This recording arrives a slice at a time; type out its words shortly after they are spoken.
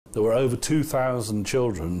There were over 2,000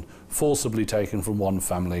 children forcibly taken from one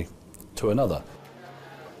family to another.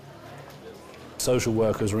 Social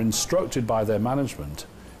workers are instructed by their management,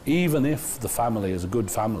 even if the family is a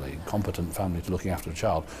good family, competent family to looking after a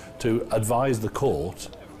child, to advise the court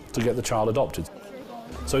to get the child adopted.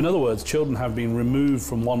 So in other words, children have been removed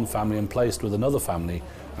from one family and placed with another family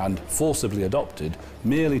and forcibly adopted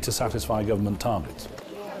merely to satisfy government targets.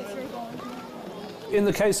 In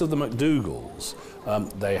the case of the McDougalls,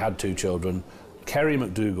 they had 2 children. Kerry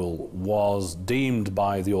McDougall was deemed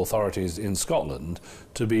by the authorities in Scotland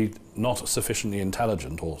to be not sufficiently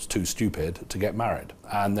intelligent or too stupid to get married.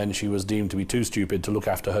 And then she was deemed to be too stupid to look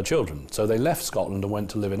after her children. So they left Scotland and went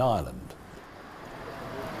to live in Ireland.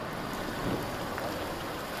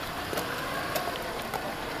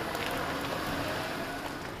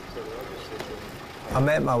 I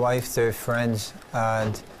met my wife through friends,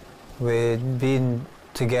 and we'd been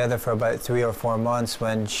together for about 3 or 4 months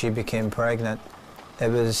when she became pregnant. It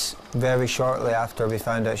was very shortly after we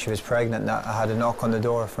found out she was pregnant that I had a knock on the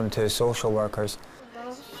door from 2 social workers.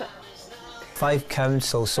 Fife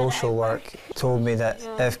Council social work told me that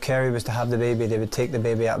if Kerry was to have the baby, they would take the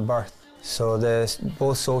baby at birth. So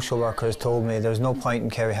both social workers told me there's no point in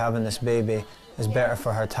Kerry having this baby. It's better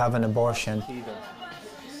for her to have an abortion.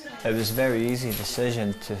 It was a very easy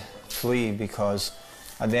decision to flee, because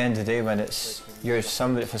at the end of the day, when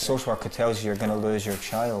if a social worker tells you you're going to lose your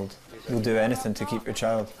child, you'll do anything to keep your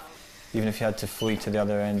child. Even if you had to flee to the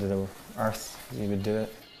other end of the earth, you would do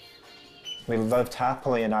it. We lived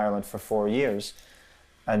happily in Ireland for 4 years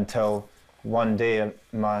until one day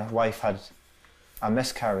my wife had a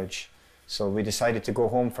miscarriage. So we decided to go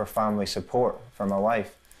home for family support for my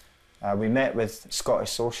wife. We met with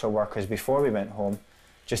Scottish social workers before we went home,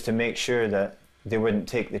 just to make sure that they wouldn't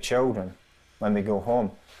take the children when we go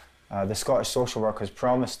home. The Scottish social workers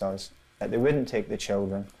promised us that they wouldn't take the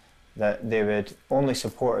children, that they would only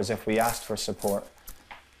support us if we asked for support.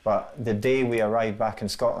 But the day we arrived back in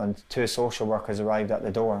Scotland, 2 social workers arrived at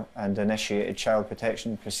the door and initiated child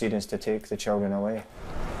protection proceedings to take the children away.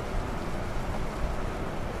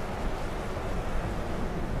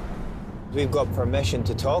 We've got permission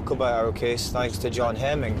to talk about our case thanks to John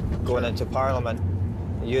Hemming going into Parliament,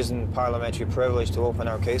 using parliamentary privilege to open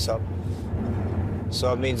our case up.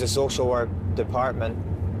 So it means the social work department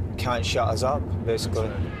can't shut us up, basically.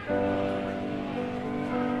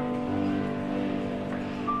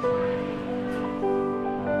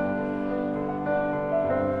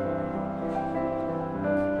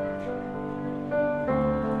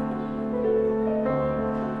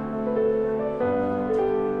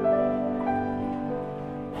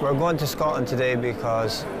 We're going to Scotland today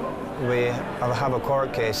because we have a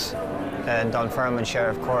court case in Dunfermline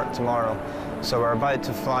Sheriff Court tomorrow. So we're about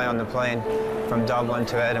to fly on the plane from Dublin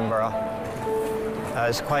to Edinburgh.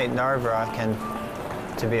 It's quite nerve-wracking,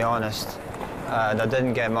 to be honest, and I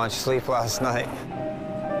didn't get much sleep last night.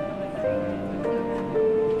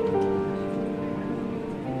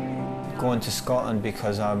 Going to Scotland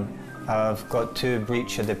because I've got 2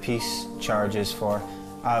 breach of the peace charges for.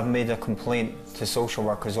 I've made a complaint to social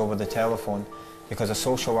workers over the telephone because a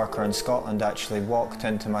social worker in Scotland actually walked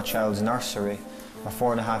into my child's nursery, my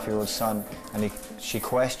 4.5-year-old son, and she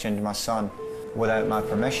questioned my son without my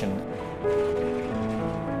permission.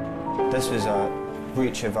 This was a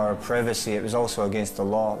breach of our privacy. It was also against the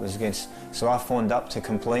law. It was against. So I phoned up to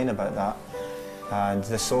complain about that, and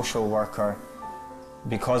the social worker,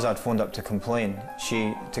 because I'd phoned up to complain,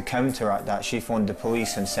 to counteract that, she phoned the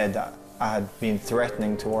police and said that I had been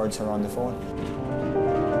threatening towards her on the phone.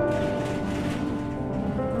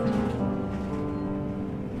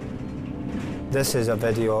 This is a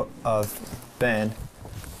video of Ben,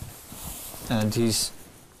 and he's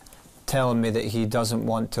telling me that he doesn't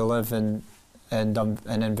want to live in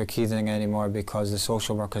Inverkeithing anymore because the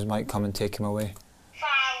social workers might come and take him away.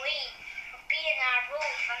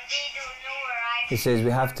 He says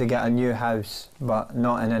we have to get a new house, but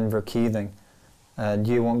not in Inverkeithing, and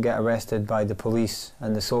you won't get arrested by the police,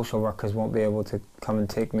 and the social workers won't be able to come and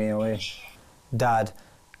take me away. Dad,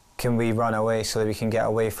 can we run away so that we can get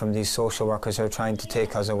away from these social workers who are trying to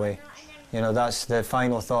take us away? You know, that's the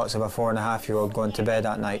final thoughts of a 4.5-year-old going to bed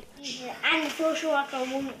at night. And the social worker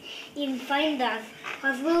won't even find us,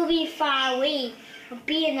 because we'll be far away, we'll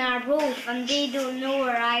be in our roof, and they don't know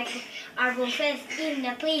where our roof is, even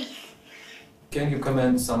the police. Can you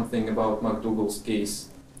comment something about McDougall's case?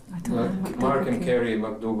 I don't know. Mark and Kerry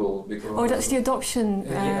McDougall, because... Oh, that's the adoption,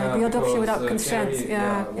 the adoption without consent. Kerry,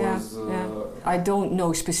 yeah. I don't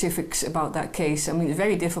know specifics about that case. I mean, it's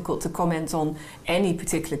very difficult to comment on any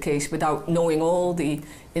particular case without knowing all the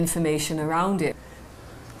information around it.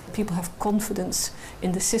 people have confidence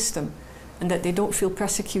in the system and that they don't feel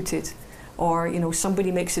persecuted, or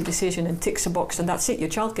somebody makes a decision and ticks a box and that's it, your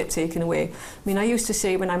child gets taken away. I mean, I used to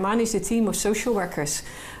say when I managed a team of social workers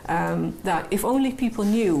that if only people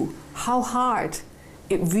knew how hard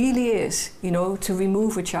it really is, to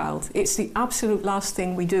remove a child. It's the absolute last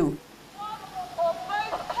thing we do. For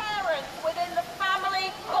both parents within the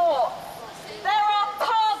family court, there are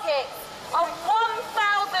targets of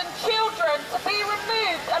 1,000 children to be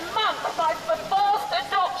removed a month by forced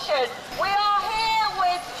adoption. We are here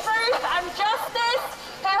with Truth and Justice,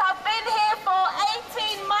 who have been here for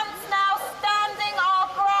 18 months now, standing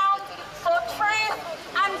our ground for truth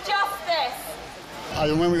and justice.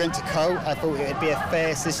 When we went to Co, I thought it would be a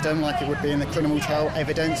fair system like it would be in the criminal trial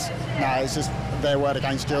evidence. No, it's just their word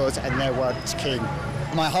against yours and their word is king.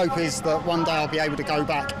 My hope is that one day I'll be able to go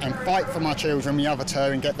back and fight for my children, the other two,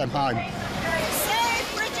 and get them home.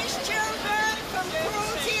 Save British children from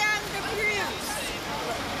cruelty and abuse.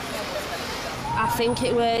 I think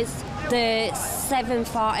it was the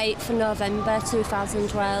 7th or 8th of November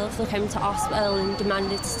 2012. They came to hospital and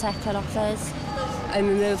demanded to take her off us and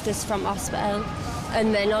removed us from hospital.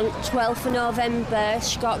 And then on 12th of November,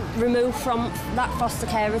 she got removed from that foster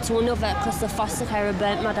carer to another because the foster carer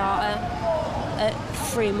burnt my daughter at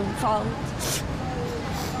 3 months old.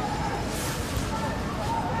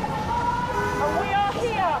 And we are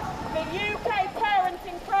here, the UK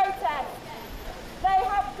parenting protest. They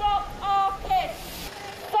have got our kids.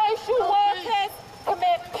 Social workers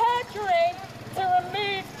commit perjury to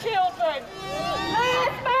remove children.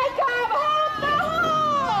 Let's make them hold the horns!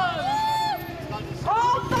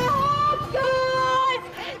 Hold the horns, guys!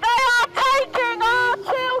 They are taking our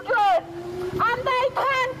children, and they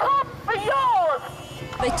can come for yours.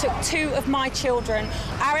 They took 2 of my children.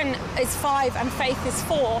 Aaron is 5 and Faith is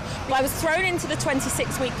 4. I was thrown into the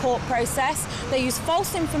 26-week court process. They used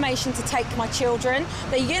false information to take my children.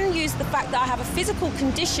 They then used the fact that I have a physical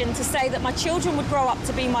condition to say that my children would grow up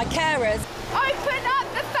to be my carers. Open up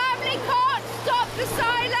the family court! Stop the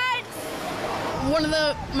silence! One of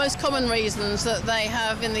the most common reasons that they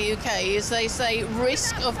have in the UK is they say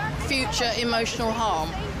risk of future emotional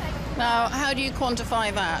harm. Now, how do you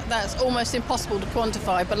quantify that? That's almost impossible to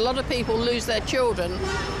quantify, but a lot of people lose their children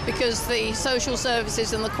because the social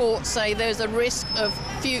services and the courts say there's a risk of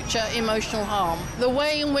future emotional harm. The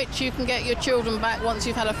way in which you can get your children back once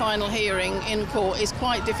you've had a final hearing in court is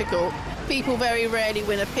quite difficult. People very rarely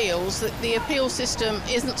win appeals. The appeal system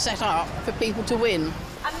isn't set up for people to win.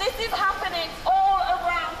 And this is happening all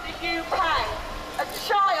around the UK. A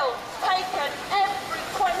child taken every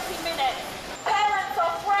 20 minutes. Parents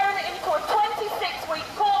are thrown into a 26-week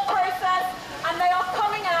court process and they are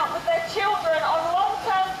coming out with their children on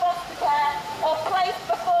long-term foster care or placed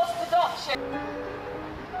for forced adoption.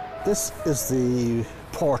 This is the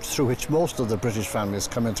port through which most of the British families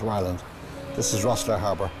come into Ireland. This is Rosslare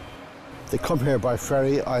Harbour. They come here by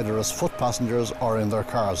ferry either as foot passengers or in their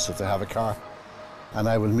cars if they have a car. And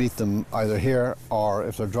I will meet them either here or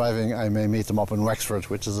if they're driving I may meet them up in Wexford,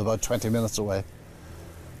 which is about 20 minutes away.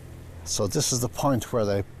 So this is the point where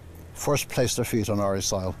they first place their feet on Irish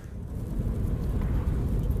soil.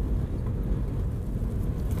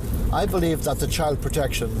 I believe that the child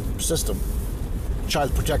protection system,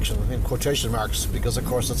 child protection in quotation marks, because of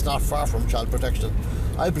course it's not far from child protection,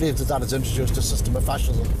 I believe that that has introduced a system of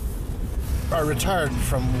fascism. I retired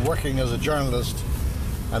from working as a journalist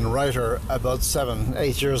and writer about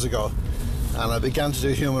 7-8 years ago, and I began to do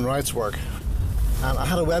human rights work. And I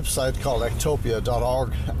had a website called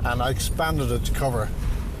ectopia.org, and I expanded it to cover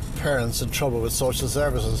parents in trouble with social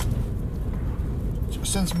services.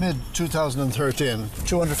 Since mid-2013,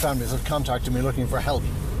 200 families have contacted me looking for help.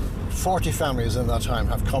 40 families in that time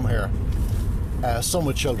have come here, some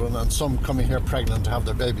with children and some coming here pregnant to have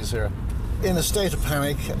their babies here. In a state of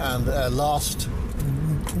panic and lost,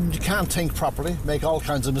 you can't think properly, make all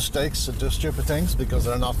kinds of mistakes and do stupid things because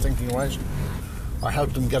they're not thinking right. I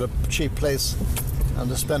helped them get a cheap place and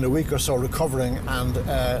to spend a week or so recovering and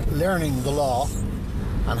learning the law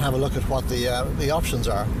and have a look at what the options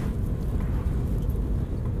are.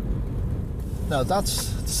 Now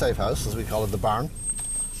that's the safe house, as we call it, the barn.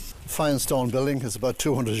 Fine stone building, it's about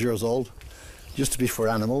 200 years old. Used to be for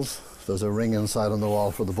animals. There's a ring inside on the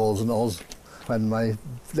wall for the bulls and owls. When my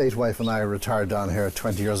late wife and I retired down here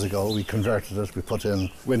 20 years ago, we converted it, we put in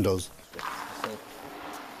windows.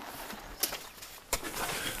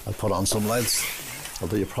 I'll put on some lights,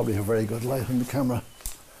 although you probably have very good light on the camera.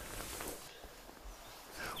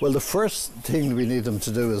 Well, the first thing we need them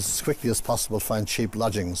to do is, as quickly as possible, find cheap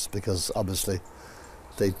lodgings, because obviously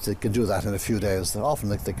they can do that in a few days. Often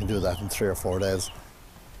they can do that in 3 or 4 days.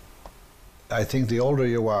 I think the older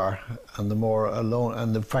you are and the more alone,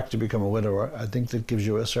 and the fact you become a widower, I think that gives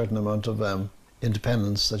you a certain amount of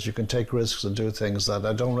independence, that you can take risks and do things that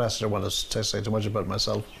I don't necessarily want to say too much about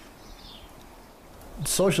myself.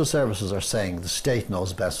 Social services are saying the state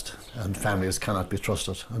knows best and families cannot be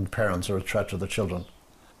trusted and parents are a threat to their children.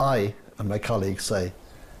 I and my colleagues say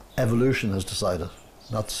evolution has decided,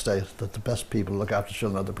 not the state, that the best people look after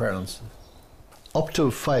children are the parents. Up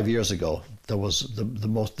to 5 years ago, there was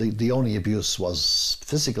the only abuse was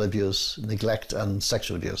physical abuse, neglect and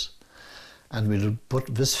sexual abuse. And we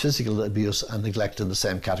put this physical abuse and neglect in the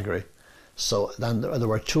same category. So then there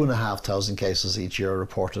were 2,500 cases each year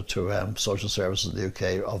reported to social services in the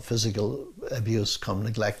UK of physical abuse,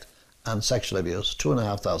 neglect and sexual abuse.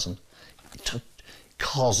 2,500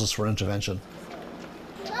 causes for intervention.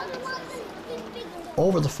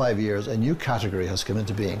 Over the 5 years, a new category has come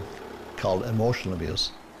into being called emotional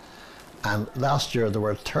abuse. And last year there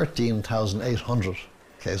were 13,800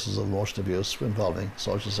 cases of emotional abuse involving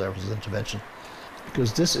social services intervention.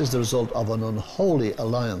 Because this is the result of an unholy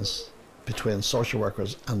alliance between social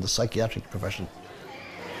workers and the psychiatric profession.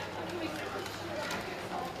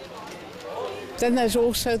 Then there's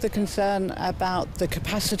also the concern about the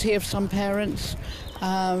capacity of some parents,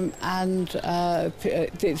 and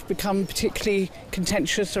it's become particularly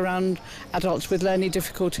contentious around adults with learning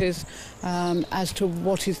difficulties as to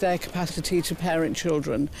what is their capacity to parent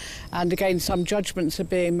children. And again, some judgments are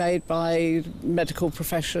being made by medical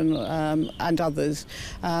profession and others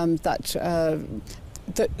that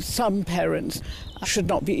some parents should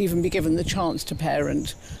not even be given the chance to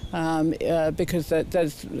parent because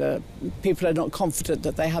people are not confident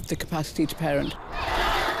that they have the capacity to parent.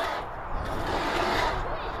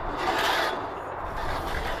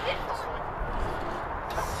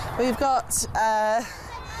 We've got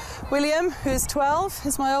William, who's 12,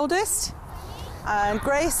 is my oldest, and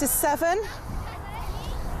Grace is 7,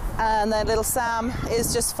 and then little Sam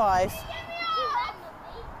is just 5.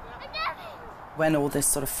 When all this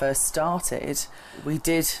sort of first started, we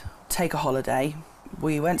did take a holiday.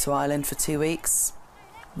 We went to Ireland for 2 weeks.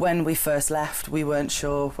 When we first left, we weren't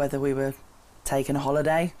sure whether we were taking a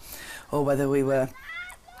holiday or whether we were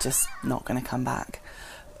just not going to come back.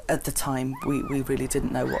 At the time, we really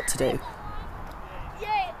didn't know what to do.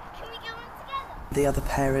 The other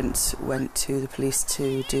parent went to the police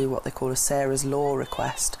to do what they call a Sarah's Law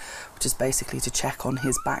request, which is basically to check on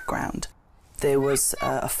his background. There was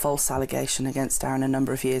a false allegation against Darren a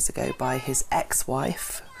number of years ago by his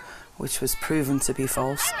ex-wife, which was proven to be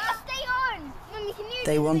false.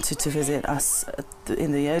 They wanted to visit us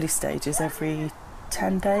in the early stages every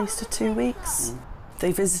 10 days to 2 weeks.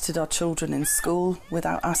 They visited our children in school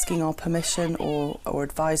without asking our permission or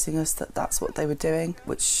advising us that that's what they were doing,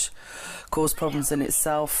 which caused problems in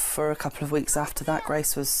itself. For a couple of weeks after that,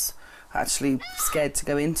 Grace was actually scared to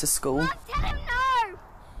go into school.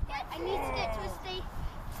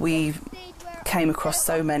 We came across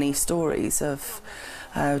so many stories of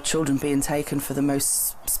children being taken for the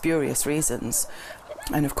most spurious reasons.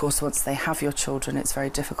 And of course, once they have your children, it's very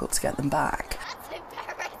difficult to get them back.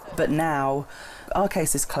 But now, our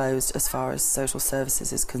case is closed as far as social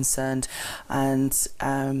services is concerned, and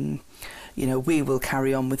you know, we will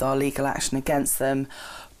carry on with our legal action against them.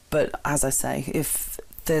 But as I say, if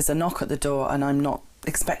there's a knock at the door and I'm not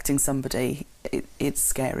expecting somebody, it's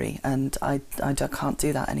scary, and I can't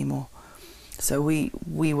do that anymore. So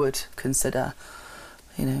we would consider,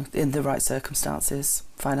 you know, in the right circumstances,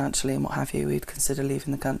 financially and what have you, we'd consider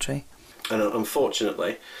leaving the country. And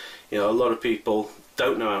unfortunately, you know, a lot of people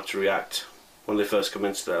don't know how to react when they first come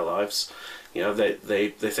into their lives. You know, they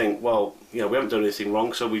think, well, you know, we haven't done anything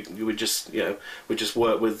wrong, so we just, you know, we just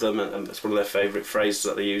work with them, and it's one of their favourite phrases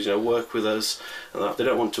that they use, you know, work with us, and that they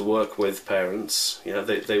don't want to work with parents. You know,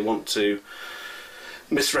 they want to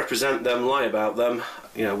misrepresent them, lie about them.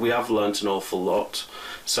 You know, we have learnt an awful lot,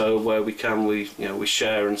 so where we can, we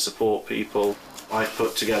share and support people. I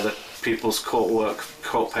put together people's court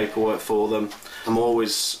paperwork for them. I'm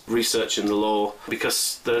always researching the law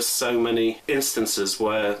because there's so many instances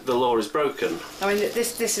where the law is broken. I mean,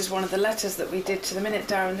 this is one of the letters that we did to the Minute,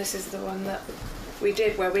 Darren. This is the one that we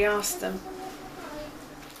did where we asked them.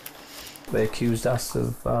 They accused us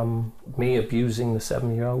of me abusing the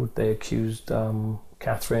 7-year-old. They accused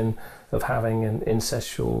Catherine of having an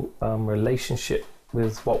incestual relationship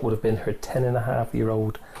with what would have been her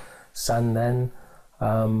 10-and-a-half-year-old son then.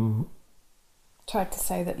 Tried to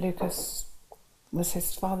say that Lucas was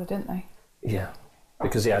his father, didn't they? Yeah,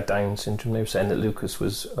 because he had Down syndrome. They were saying that Lucas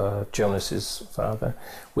was Jonas's father.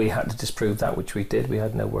 We had to disprove that, which we did. We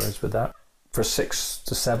had no worries with that. For 6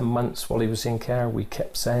 to 7 months while he was in care, we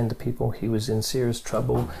kept saying to people he was in serious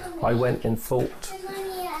trouble. I went and fought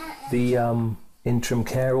the interim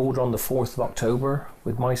care order on the 4th of October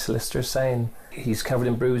with my solicitor, saying he's covered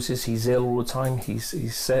in bruises, he's ill all the time,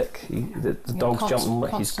 he's sick, the dog's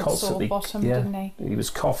jumping, he's constantly, sore bottom, didn't he was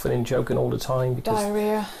coughing and choking all the time.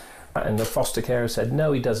 Diarrhea. And the foster carer said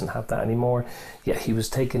no, he doesn't have that anymore. Yet he was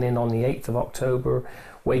taken in on the 8th of October,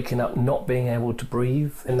 waking up not being able to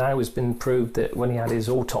breathe, and now it's been proved that when he had his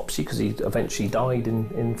autopsy, because he eventually died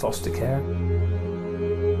in foster care,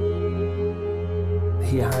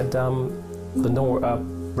 he had the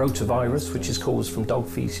rotavirus, which is caused from dog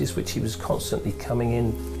faeces, which he was constantly coming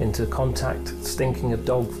into contact, stinking of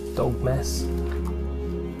dog mess.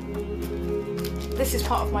 This is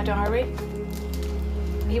part of my diary.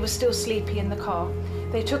 He was still sleepy in the car.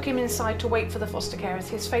 They took him inside to wait for the foster carers.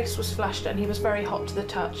 His face was flushed and he was very hot to the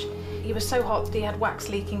touch. He was so hot that he had wax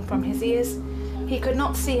leaking from his ears. He could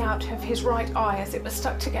not see out of his right eye as it was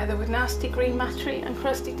stuck together with nasty green matter and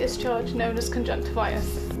crusty discharge known as conjunctivitis.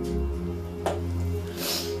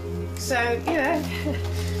 So, you know,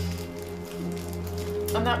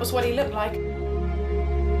 and that was what he looked like.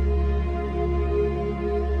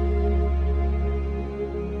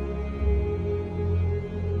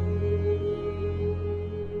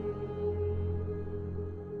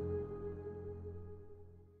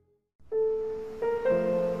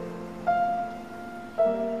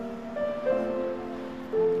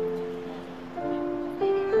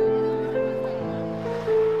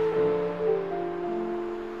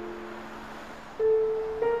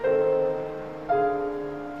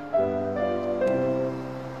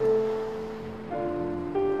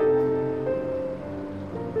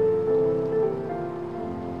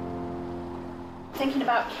 Thinking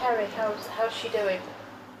about Kerry, how's she doing?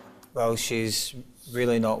 Well, she's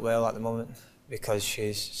really not well at the moment because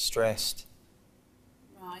she's stressed.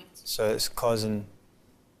 Right. So it's causing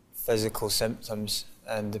physical symptoms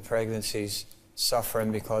and the pregnancy's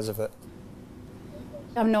suffering because of it.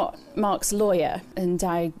 I'm not Mark's lawyer and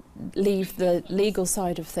I leave the legal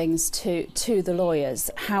side of things to the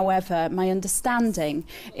lawyers. However, my understanding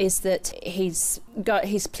is that he's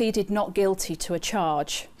pleaded not guilty to a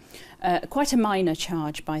charge. Quite a minor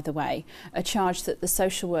charge, by the way, a charge that the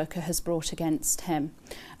social worker has brought against him,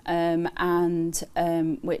 and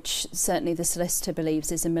which certainly the solicitor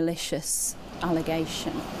believes is a malicious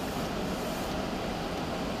allegation.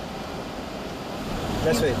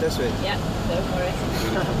 This way. Yeah, don't worry.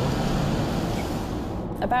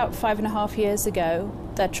 About 5.5 years ago,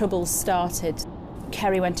 their troubles started.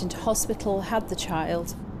 Kerry went into hospital, had the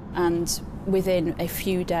child, and within a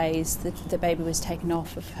few days the baby was taken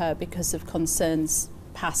off of her because of concerns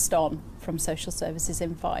passed on from social services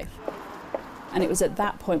in Fife. And it was at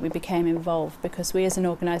that point we became involved, because we as an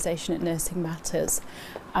organisation at Nursing Matters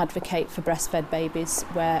advocate for breastfed babies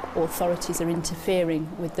where authorities are interfering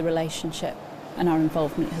with the relationship, and our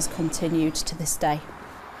involvement has continued to this day.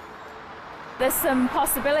 There's some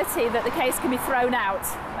possibility that the case can be thrown out,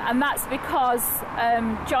 and that's because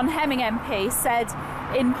John Hemming MP said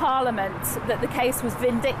in Parliament that the case was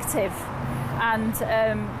vindictive, and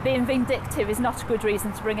being vindictive is not a good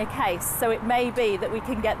reason to bring a case. So it may be that we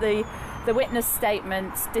can get the witness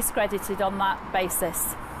statement discredited on that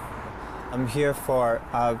basis. I'm here for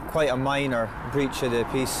quite a minor breach of the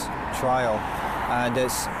peace trial, and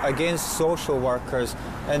it's against social workers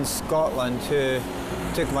in Scotland who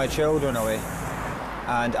took my children away.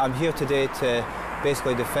 And I'm here today to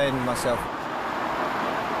basically defend myself.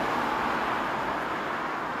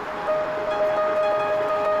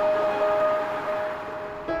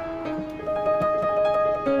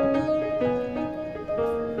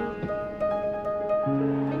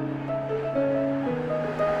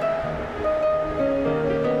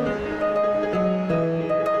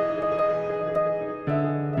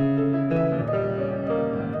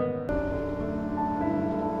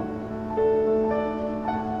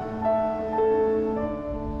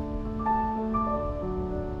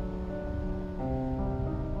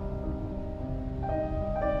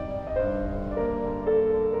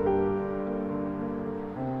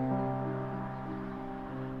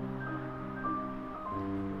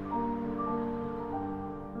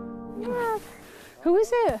 Who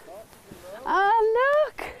is it? Oh,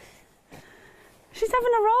 look! She's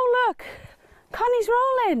having a roll, look! Connie's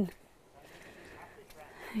rolling!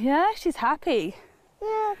 Yeah, she's happy.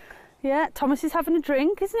 Yeah. Yeah, Thomas is having a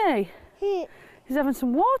drink, isn't he? Yeah. He's having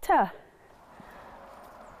some water.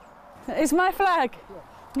 It's my flag.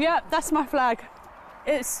 Yeah, that's my flag.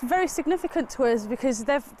 It's very significant to us because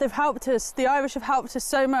they've helped us. The Irish have helped us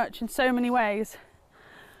so much in so many ways.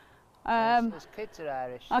 His kids are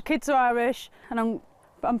Irish. Our kids are Irish, and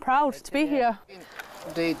I'm proud to be here.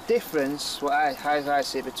 The difference, as I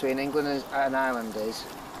see, between England and Ireland is,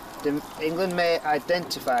 England may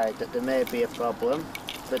identify that there may be a problem,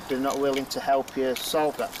 but they're not willing to help you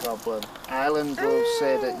solve that problem. Ireland will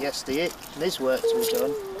say that yes, there is work to be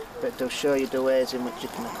done, but they'll show you the ways in which you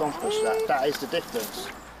can accomplish that. That is the difference.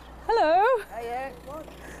 Hello. Hiya.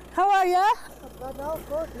 How are you?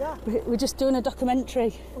 Good, yeah. We're just doing a documentary.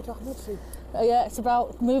 What documentary? Yeah, it's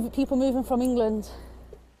about people moving from England.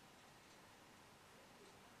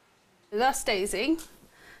 That's Daisy,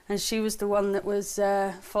 and she was the one that was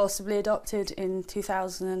forcibly adopted in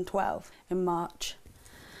 2012 in March.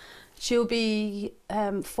 She'll be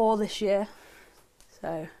 4 this year,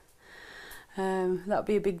 so that'll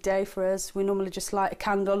be a big day for us. We normally just light a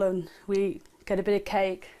candle and we get a bit of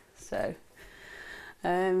cake, so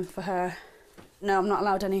for her. No, I'm not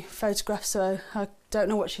allowed any photographs, so I don't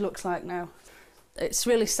know what she looks like now. It's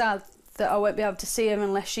really sad that I won't be able to see her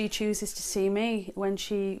unless she chooses to see me when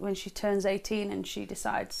she turns 18 and she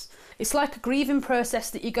decides. It's like a grieving process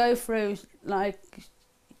that you go through.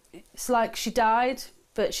 It's like she died,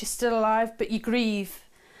 but she's still alive, but you grieve.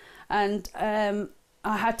 And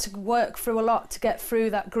I had to work through a lot to get through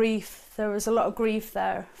that grief. There was a lot of grief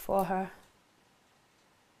there for her.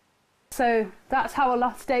 So that's how I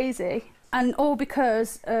lost Daisy. And all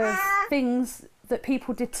because of things that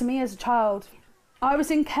people did to me as a child. I was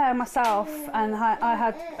in care myself, and I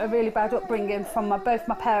had a really bad upbringing from both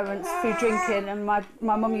my parents through drinking, and my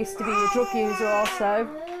mum used to be a drug user also.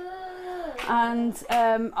 And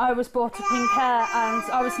I was brought up in care, and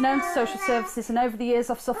I was known to social services, and over the years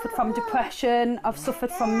I've suffered from depression, I've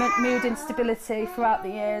suffered from mood instability throughout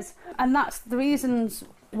the years, and that's the reasons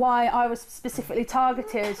why I was specifically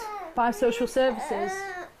targeted by social services.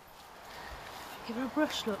 Give her a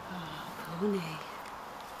brush, look. Oh, pony.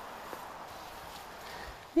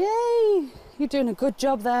 Yay! You're doing a good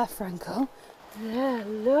job there, Frankel. Yeah,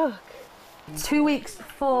 look. 2 weeks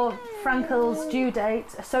before Frankel's due date,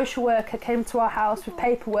 a social worker came to our house with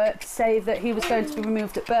paperwork to say that he was going to be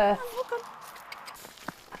removed at birth.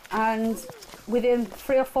 And within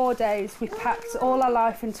 3 or 4 days, we packed all our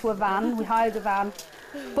life into a van. We hired a van,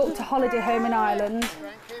 booked a holiday home in Ireland,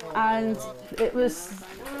 and it was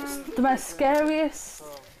the most scariest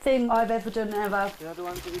thing I've ever done ever.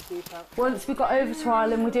 Once we got over to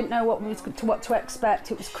Ireland, we didn't know what to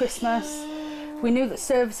expect. It was Christmas. We knew that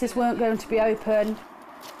services weren't going to be open.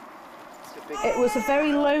 It was a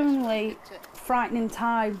very lonely, frightening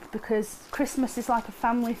time because Christmas is like a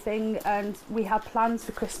family thing, and we had plans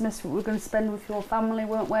for Christmas we were going to spend with your family,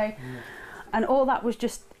 weren't we? Yeah. And all that was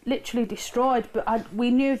just literally destroyed, but we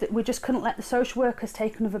knew that we just couldn't let the social workers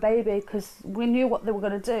take another baby because we knew what they were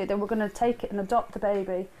going to do. They were going to take it and adopt the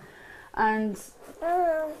baby. And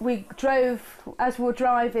we drove, as we were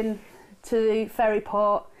driving to the ferry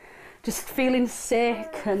port, just feeling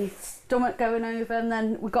sick and stomach going over, and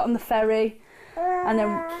then we got on the ferry, and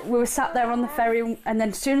then we were sat there on the ferry, and then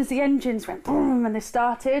as soon as the engines went boom and they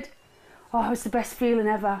started, oh, it was the best feeling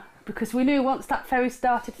ever, because we knew once that ferry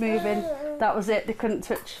started moving, that was it, they couldn't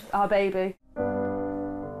touch our baby.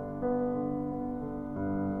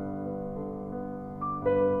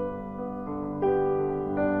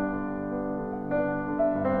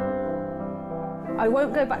 I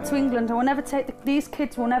won't go back to England. I will never take these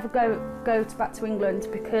kids will never go back to England,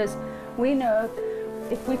 because we know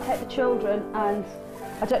if we take the children, and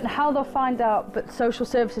I don't know how they'll find out, but social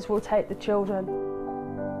services will take the children.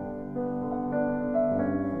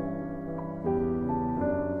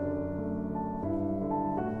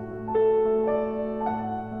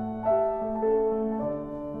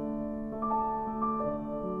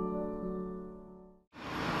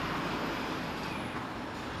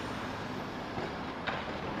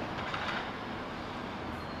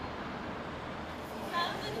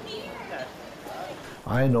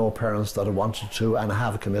 I know parents that have wanted to and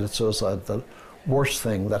have committed suicide. The worst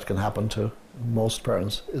thing that can happen to most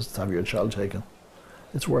parents is to have your child taken.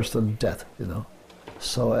 It's worse than death, you know.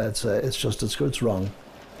 So it's wrong.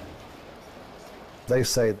 They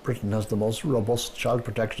say Britain has the most robust child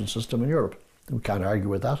protection system in Europe. We can't argue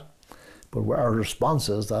with that. But our response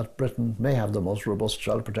is that Britain may have the most robust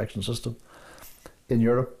child protection system in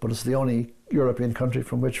Europe, but it's the only European country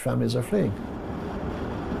from which families are fleeing.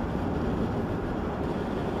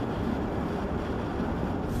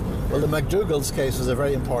 Well, the McDougall's case is a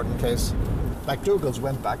very important case. McDougall's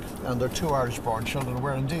went back and their 2 Irish-born children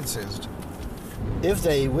were indeed seized. If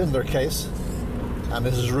they win their case, and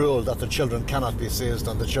it is ruled that the children cannot be seized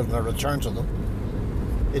and the children are returned to them,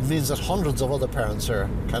 it means that hundreds of other parents here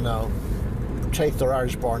can now take their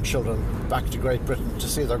Irish-born children back to Great Britain to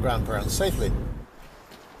see their grandparents safely.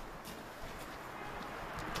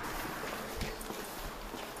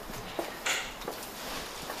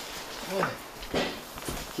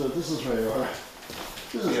 So this is where you are.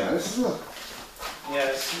 This is nice, isn't it? Yeah,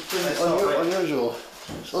 it's pretty unusual.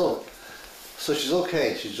 So she's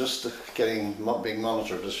okay. She's just being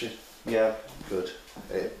monitored, is she? Yeah. Good.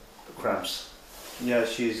 Cramps. Yeah,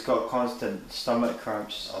 she's got constant stomach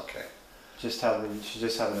cramps. Okay. She's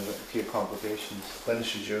just having a few complications. When is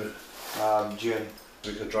she due? June.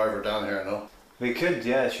 We could drive her down here, no? We could,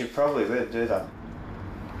 yeah. She probably would do that.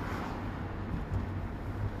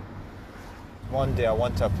 One day I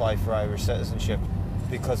want to apply for Irish citizenship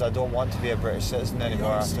because I don't want to be a British citizen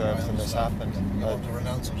anymore after everything that's happened. You want to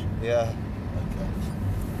renounce it? Yeah.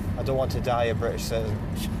 I don't want to die a British citizen.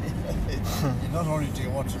 Not only do you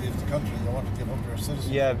want to leave the country, you want to give up your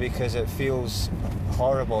citizenship. Yeah, because it feels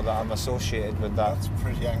horrible that I'm associated with that. That's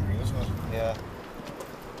pretty angry, isn't it? Yeah.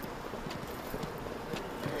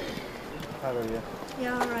 How are you?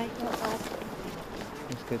 Yeah, all right, not bad.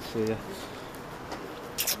 It's good to see you.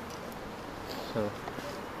 So.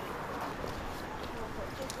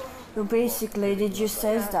 Well, basically, they just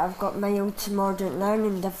says that I've got mild to moderate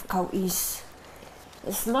learning difficulties.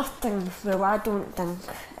 It's nothing, well, I don't think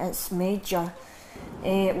it's major.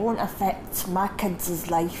 It won't affect my kids'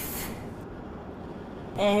 life.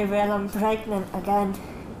 Well, I'm pregnant again.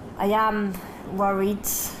 I am worried,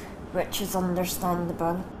 which is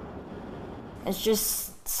understandable. It's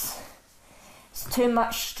just, it's too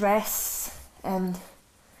much stress and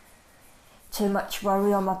too much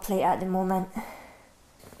worry on my plate at the moment.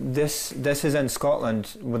 This is in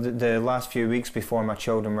Scotland. With the last few weeks before my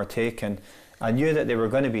children were taken, I knew that they were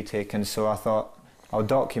going to be taken, so I thought I'll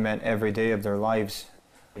document every day of their lives.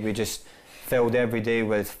 We just filled every day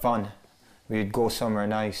with fun. We'd go somewhere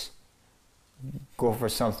nice, go for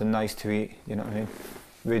something nice to eat, you know what I mean?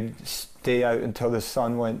 We'd stay out until the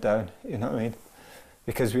sun went down, you know what I mean?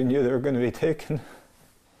 Because we knew they were going to be taken.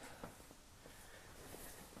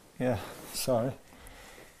 Yeah, sorry.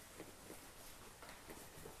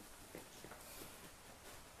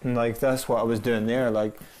 And like that's what I was doing there.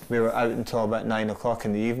 Like we were out until about 9 o'clock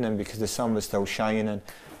in the evening because the sun was still shining.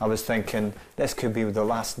 I was thinking this could be the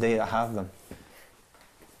last day I have them.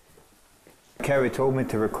 Kerry told me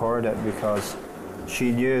to record it because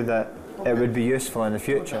she knew that it would be useful in the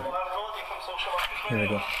future. Here we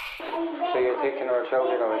go. So you're taking our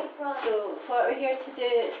children away? So what we're here to do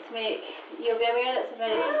is to make, you'll be aware that it's a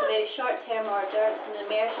very short-term order, it's an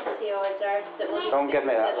emergency order that will Don't give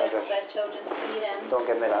me that rubbish. children's hearing. Don't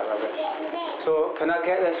give me that rubbish. So can I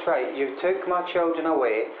get this right? You took my children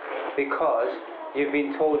away because you've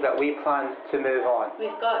been told that we plan to move on.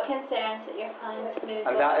 We've got concerns that you're planning to move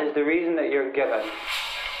on. And that is the reason that you're given.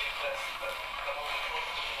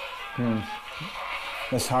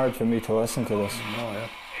 It's hard for me to listen to this. No, yeah.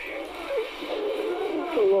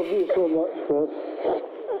 I love you so much, Chris.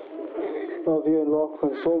 Love you and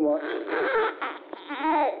Lachlan so much.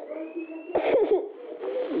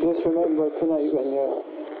 Just remember tonight when you're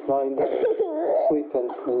lying sleeping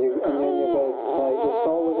and you're in your bed tonight, just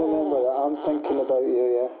always remember that I'm thinking about you,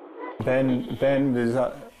 yeah? Ben was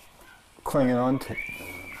clinging on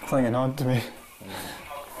to me.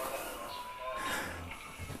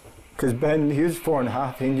 Because Ben, he was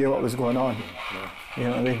 4.5, he knew what was going on. You know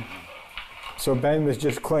what I mean? So Ben was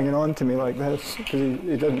just clinging on to me like this because he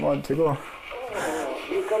didn't want to go.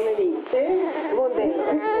 You coming to eat too? Come on, Ben.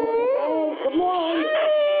 Come on. Come on,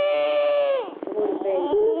 Ben.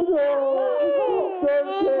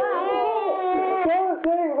 Don't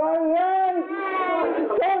take my hand.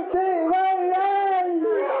 Don't take my hand.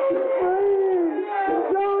 Please.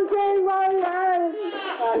 Don't take my hand.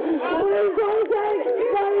 Please don't take my hand.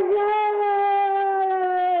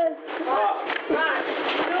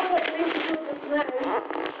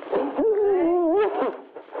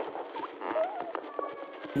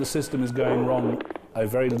 The system is going wrong a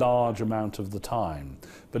very large amount of the time,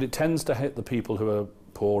 but it tends to hit the people who are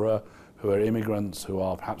poorer, who are immigrants, who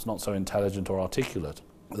are perhaps not so intelligent or articulate,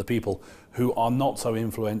 the people who are not so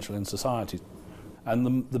influential in society.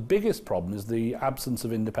 And the biggest problem is the absence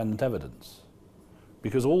of independent evidence,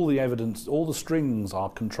 because all the evidence, all the strings are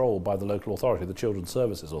controlled by the local authority, the Children's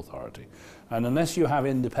Services Authority. And unless you have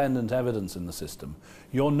independent evidence in the system,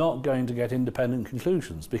 you're not going to get independent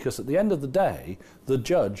conclusions, because at the end of the day, the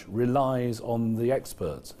judge relies on the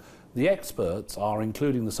experts. The experts are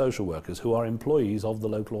including the social workers who are employees of the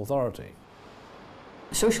local authority.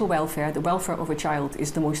 Social welfare, the welfare of a child,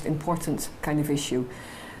 is the most important kind of issue.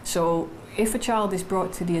 So if a child is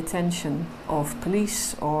brought to the attention of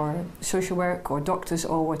police or social work or doctors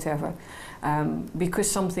or whatever, because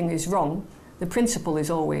something is wrong, the principle is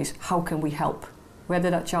always, how can we help? Whether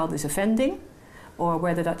that child is offending or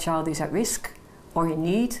whether that child is at risk or in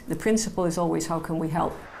need, the principle is always, how can we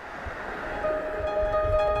help?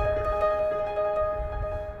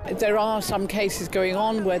 There are some cases going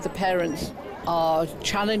on where the parents are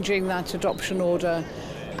challenging that adoption order,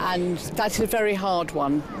 and that's a very hard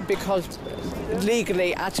one because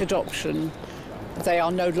legally at adoption they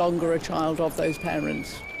are no longer a child of those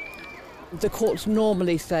parents. The courts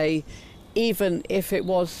normally say even if it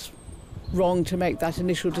was wrong to make that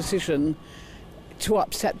initial decision, to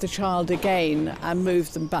upset the child again and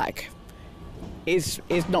move them back is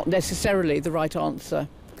not necessarily the right answer.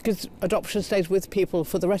 Because adoption stays with people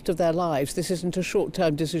for the rest of their lives. This isn't a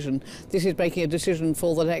short-term decision. This is making a decision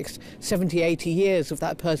for the next 70, 80 years of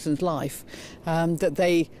that person's life, that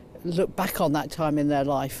they look back on that time in their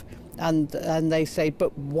life and they say,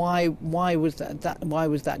 but why was that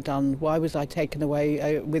done? Why was I taken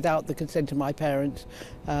away without the consent of my parents?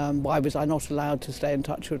 Why was I not allowed to stay in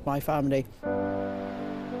touch with my family?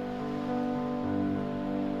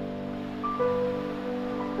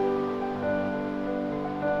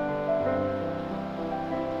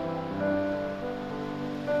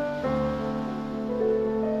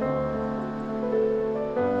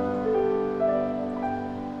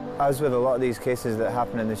 As with a lot of these cases that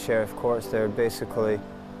happen in the sheriff courts, they're basically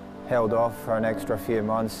held off for an extra few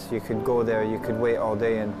months. You could go there, you could wait all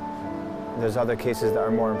day, and there's other cases that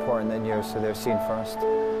are more important than yours, so they're seen first.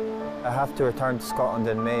 I have to return to Scotland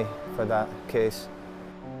in May for that case.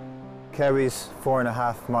 Kerry's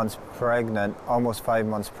 4.5 months pregnant, almost 5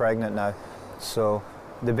 months pregnant now, so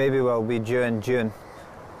the baby will be due in June,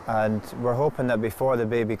 and we're hoping that before the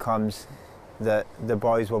baby comes, that the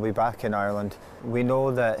boys will be back in Ireland. We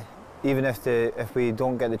know that even if we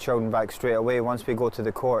don't get the children back straight away, once we go to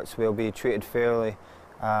the courts, we'll be treated fairly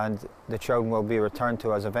and the children will be returned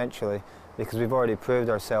to us eventually, because we've already proved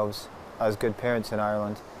ourselves as good parents in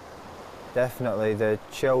Ireland. Definitely the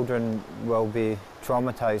children will be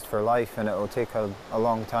traumatised for life, and it will take a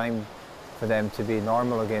long time for them to be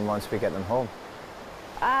normal again once we get them home.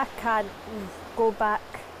 I can't go back.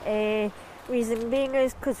 Reason being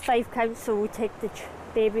is because Fife Council will take the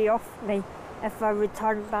baby off me if I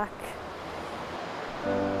return back.